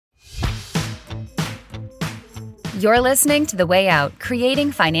You're listening to The Way Out,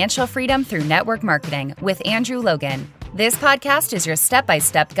 Creating Financial Freedom Through Network Marketing with Andrew Logan. This podcast is your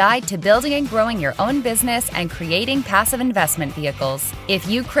step-by-step guide to building and growing your own business and creating passive investment vehicles. If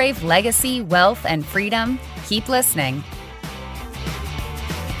you crave legacy, wealth, and freedom, keep listening.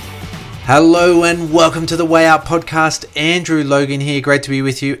 Hello and welcome to the Way Out podcast. Andrew Logan here. Great to be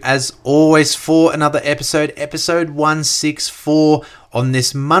with you as always for another episode 164 on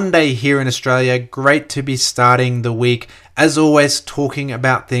this Monday here in Australia. Great to be starting the week as always talking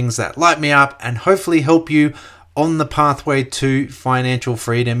about things that light me up and hopefully help you on the pathway to financial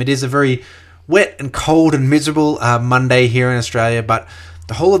freedom. It is a very wet and cold and miserable Monday here in Australia, but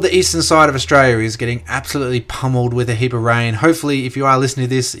the whole of the eastern side of Australia is getting absolutely pummeled with a heap of rain. Hopefully, if you are listening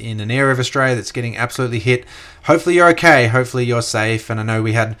to this in an area of Australia that's getting absolutely hit, hopefully you're okay. Hopefully you're safe. And I know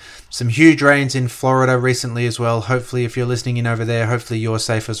we had some huge rains in Florida recently as well. Hopefully, if you're listening in over there, hopefully you're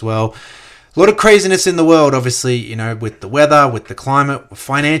safe as well. A lot of craziness in the world, obviously, you know, with the weather, with the climate,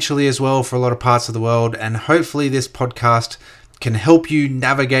 financially as well for a lot of parts of the world. And hopefully this podcast can help you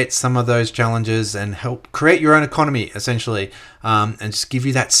navigate some of those challenges and help create your own economy, essentially, and just give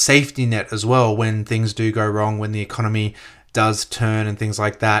you that safety net as well when things do go wrong, when the economy does turn and things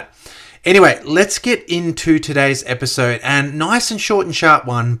like that. Anyway, let's get into today's episode, and nice and short and sharp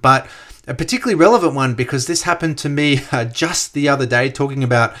one, but a particularly relevant one because this happened to me just the other day, talking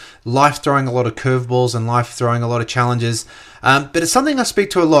about life throwing a lot of curveballs and life throwing a lot of challenges. But it's something I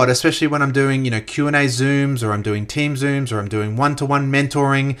speak to a lot, especially when I'm doing, Q&A Zooms, or I'm doing team Zooms, or I'm doing one-to-one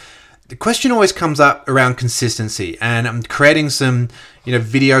mentoring. The question always comes up around consistency, and I'm creating some,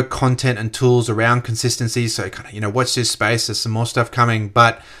 video content and tools around consistency. So kind of, watch this space. There's some more stuff coming,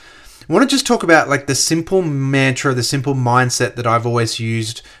 but I want to just talk about like the simple mantra, the simple mindset that I've always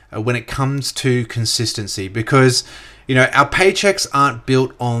used when it comes to consistency, because our paychecks aren't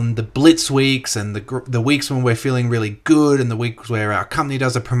built on the blitz weeks and the weeks when we're feeling really good and the weeks where our company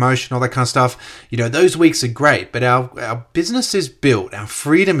does a promotion, all that kind of stuff. Those weeks are great, but our business is built, our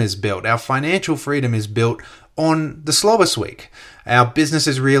freedom is built, our financial freedom is built on the slowest week. Our business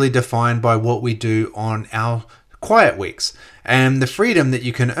is really defined by what we do on our quiet weeks, and the freedom that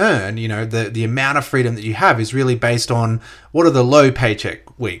you can earn, the amount of freedom that you have is really based on what are the low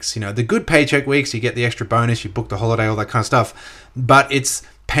paycheck weeks. The good paycheck weeks, you get the extra bonus, you book the holiday, all that kind of stuff, but it's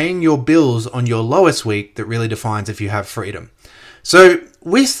paying your bills on your lowest week that really defines if you have freedom. So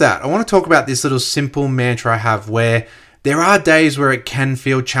with that, I want to talk about this little simple mantra I have where there are days where it can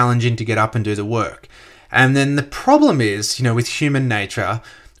feel challenging to get up and do the work. And then the problem is, with human nature,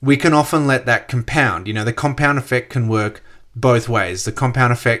 we can often let that compound. The compound effect can work both ways. The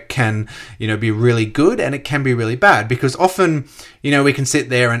compound effect can, be really good, and it can be really bad, because often, we can sit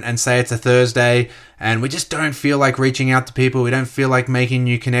there and say it's a Thursday and we just don't feel like reaching out to people. We don't feel like making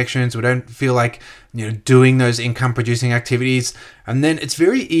new connections. We don't feel like, doing those income producing activities. And then it's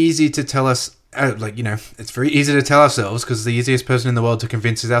very easy to tell us, it's very easy to tell ourselves, because the easiest person in the world to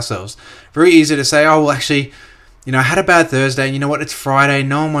convince is ourselves. Very easy to say, oh, well, actually, I had a bad Thursday, and you know what? It's Friday.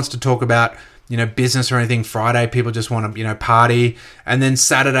 No one wants to talk about, business or anything Friday. People just want to, party. And then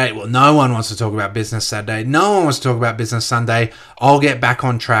Saturday, well, no one wants to talk about business Saturday. No one wants to talk about business Sunday. I'll get back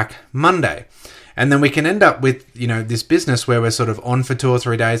on track Monday. And then we can end up with, this business where we're sort of on for 2 or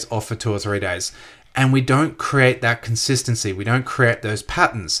 3 days, off for 2 or 3 days. And we don't create that consistency. We don't create those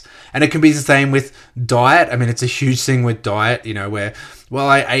patterns. And it can be the same with diet. I mean, it's a huge thing with diet, where, well,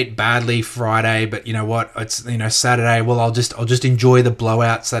 I ate badly Friday, but you know what? It's, Saturday. Well, I'll just enjoy the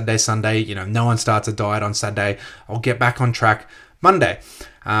blowout Saturday, Sunday. No one starts a diet on Saturday. I'll get back on track Monday.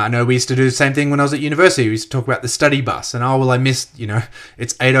 I know we used to do the same thing when I was at university. We used to talk about the study bus, and I missed,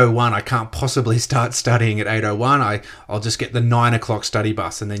 it's 8:01. I can't possibly start studying at 8:01. I'll just get the 9 o'clock study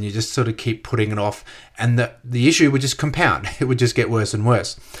bus, and then you just sort of keep putting it off, and the issue would just compound. It would just get worse and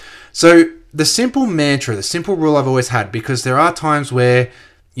worse. So the simple mantra, the simple rule I've always had, because there are times where,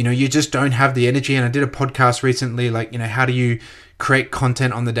 you just don't have the energy, and I did a podcast recently, how do you create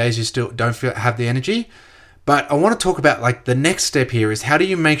content on the days you still don't have the energy? But I want to talk about the next step here is how do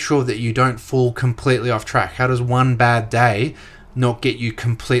you make sure that you don't fall completely off track? How does one bad day not get you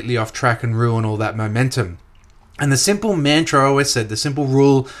completely off track and ruin all that momentum? And the simple mantra I always said, the simple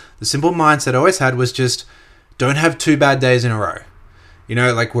rule, the simple mindset I always had was just don't have 2 bad days in a row.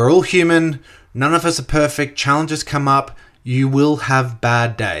 We're all human. None of us are perfect. Challenges come up. You will have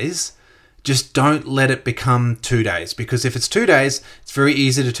bad days. Just don't let it become 2 days, because if it's 2 days, it's very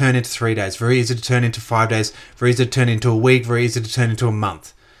easy to turn into 3 days, very easy to turn into 5 days, very easy to turn into a week, very easy to turn into a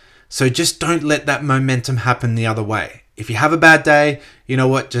month. So just don't let that momentum happen the other way. If you have a bad day, you know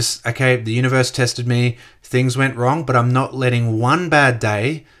what? The universe tested me, things went wrong, but I'm not letting one bad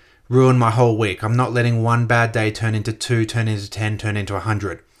day ruin my whole week. I'm not letting one bad day turn into 2, turn into 10, turn into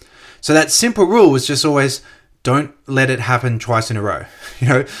 100. So that simple rule was just always, don't let it happen twice in a row.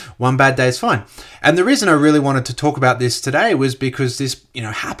 One bad day is fine. And the reason I really wanted to talk about this today was because this,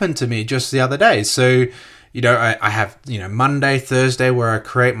 happened to me just the other day. So, I have, Monday, Thursday where I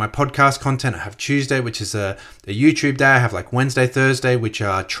create my podcast content. I have Tuesday, which is a YouTube day. I have like Wednesday, Thursday, which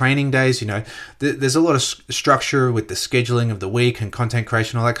are training days. There's a lot of structure with the scheduling of the week and content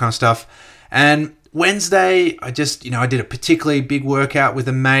creation, all that kind of stuff. And Wednesday, I just, I did a particularly big workout with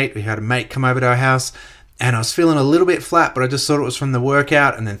a mate. We had a mate come over to our house. And I was feeling a little bit flat, but I just thought it was from the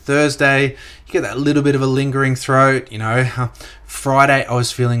workout. And then Thursday, you get that little bit of a lingering throat. Friday, I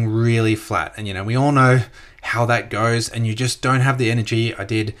was feeling really flat. And, we all know how that goes. And you just don't have the energy. I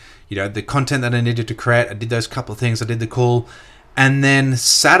did, the content that I needed to create. I did those couple of things. I did the call. And then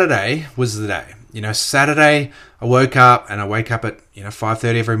Saturday was the day. Saturday, I woke up and I wake up at,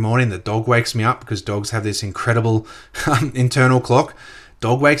 5:30 every morning. The dog wakes me up because dogs have this incredible internal clock.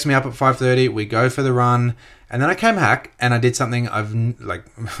 Dog wakes me up at 5:30. We go for the run, and then I came back and I did something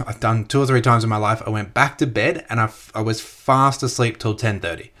I've done 2 or 3 times in my life. I went back to bed and I was fast asleep till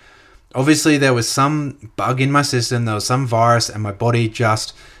 10:30. Obviously, there was some bug in my system. There was some virus, and my body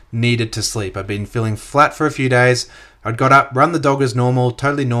just needed to sleep. I'd been feeling flat for a few days. I'd got up, run the dog as normal,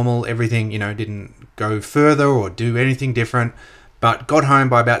 totally normal. Everything, didn't go further or do anything different. But got home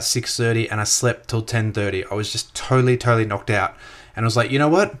by about 6:30 and I slept till 10:30. I was just totally knocked out. And I was like, you know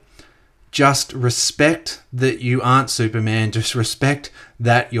what? Just respect that you aren't Superman. Just respect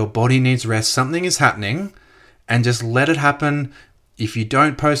that your body needs rest. Something is happening, and just let it happen. If you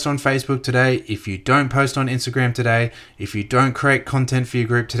don't post on Facebook today, if you don't post on Instagram today, if you don't create content for your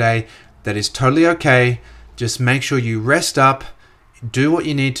group today, that is totally okay. Just make sure you rest up, do what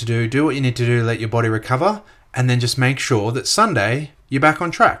you need to do, let your body recover, and then just make sure that Sunday you're back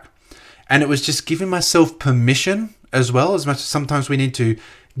on track. And it was just giving myself permission as well, as much as sometimes we need to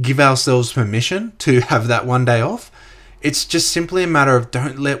give ourselves permission to have that one day off. It's just simply a matter of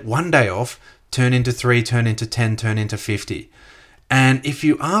don't let one day off turn into 3, turn into 10, turn into 50. And if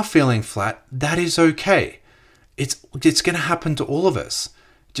you are feeling flat, that is okay. It's going to happen to all of us.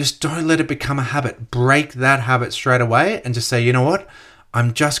 Just don't let it become a habit. Break that habit straight away and just say, you know what?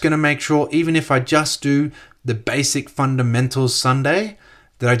 I'm just going to make sure, even if I just do the basic fundamentals Sunday,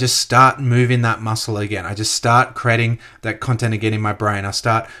 that I just start moving that muscle again. I just start creating that content again in my brain. I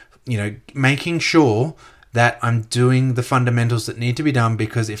start, making sure that I'm doing the fundamentals that need to be done,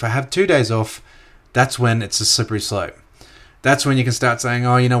 because if I have 2 days off, that's when it's a slippery slope. That's when you can start saying,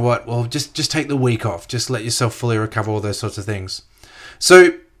 oh, you know what? Well, just take the week off. Just let yourself fully recover, all those sorts of things.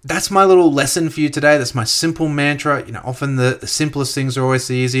 So that's my little lesson for you today. That's my simple mantra. Often the simplest things are always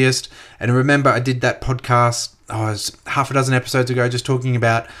the easiest. And remember, I did that podcast, it was half a dozen episodes ago, just talking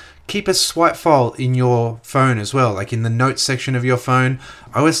about keep a swipe file in your phone as well, like in the notes section of your phone.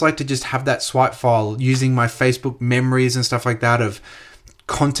 I always like to just have that swipe file using my Facebook memories and stuff like that of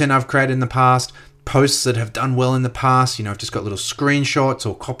content I've created in the past, posts that have done well in the past. I've just got little screenshots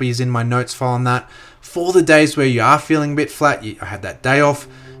or copies in my notes file on that. For the days where you are feeling a bit flat, I had that day off.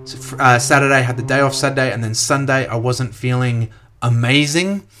 Saturday, I had the day off Saturday, and then Sunday, I wasn't feeling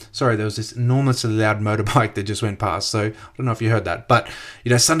amazing. Sorry, there was this enormously loud motorbike that just went past, so I don't know if you heard that. But,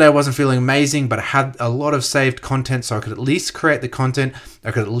 Sunday I wasn't feeling amazing, but I had a lot of saved content, so I could at least create the content.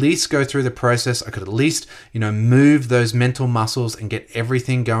 I could at least go through the process. I could at least, move those mental muscles and get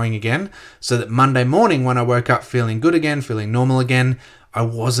everything going again, so that Monday morning when I woke up feeling good again, feeling normal again, I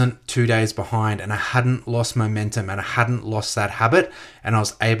wasn't 2 days behind, and I hadn't lost momentum, and I hadn't lost that habit, and I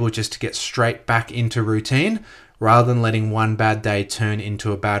was able just to get straight back into routine, rather than letting one bad day turn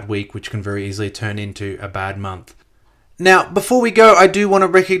into a bad week, which can very easily turn into a bad month. Now, before we go, I do want to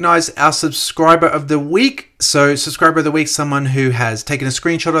recognize our subscriber of the week. So subscriber of the week, someone who has taken a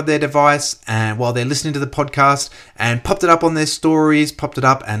screenshot of their device and while they're listening to the podcast and popped it up on their stories, popped it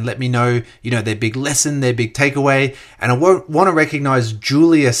up and let me know, their big lesson, their big takeaway. And I want to recognize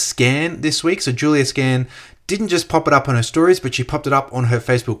Julia Scan this week. So Julia Scan didn't just pop it up on her stories, but she popped it up on her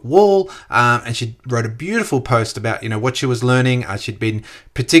Facebook wall, and she wrote a beautiful post about, what she was learning. She'd been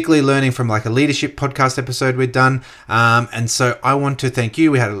particularly learning from like a leadership podcast episode we'd done. And so I want to thank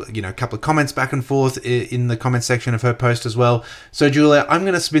you. We had, a couple of comments back and forth in the comment section of her post as well. So Julia, I'm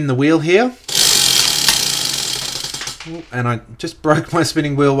going to spin the wheel here. And I just broke my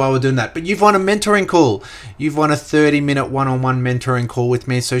spinning wheel while we're doing that. But you've won a mentoring call. You've won a 30-minute one-on-one mentoring call with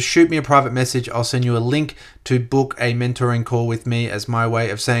me. So shoot me a private message. I'll send you a link to book a mentoring call with me as my way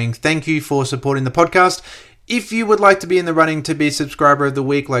of saying thank you for supporting the podcast. If you would like to be in the running to be Subscriber of the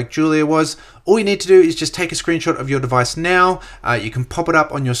Week like Julia was, all you need to do is just take a screenshot of your device now. You can pop it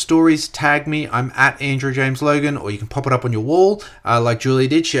up on your stories, tag me, I'm at Andrew James Logan, or you can pop it up on your wall like Julia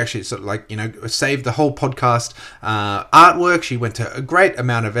did. She actually sort of saved the whole podcast artwork. She went to a great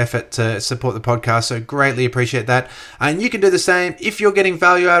amount of effort to support the podcast, so greatly appreciate that. And you can do the same if you're getting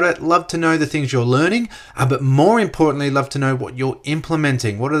value out of it. Love to know the things you're learning, but more importantly, love to know what you're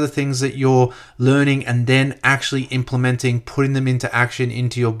implementing. What are the things that you're learning and then actually implementing, putting them into action,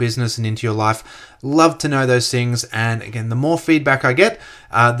 into your business and into your life. Love to know those things. And again, the more feedback I get,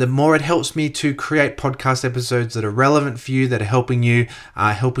 the more it helps me to create podcast episodes that are relevant for you, that are helping you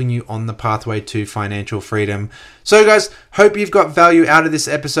on the pathway to financial freedom. So guys, hope you've got value out of this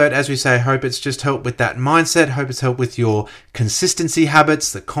episode. As we say, hope it's just helped with that mindset. Hope it's helped with your consistency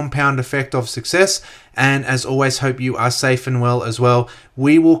habits, the compound effect of success. And as always, hope you are safe and well as well.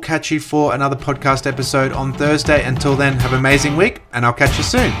 We will catch you for another podcast episode on Thursday. Until then, have an amazing week, and I'll catch you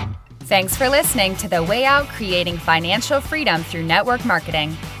soon. Thanks for listening to The Way Out, Creating Financial Freedom Through Network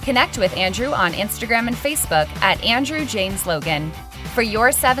Marketing. Connect with Andrew on Instagram and Facebook at Andrew James Logan. For your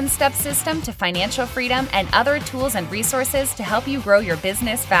 7-step system to financial freedom and other tools and resources to help you grow your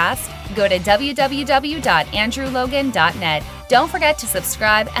business fast, go to www.andrewlogan.net. Don't forget to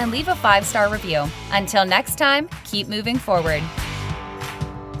subscribe and leave a 5-star review. Until next time, keep moving forward.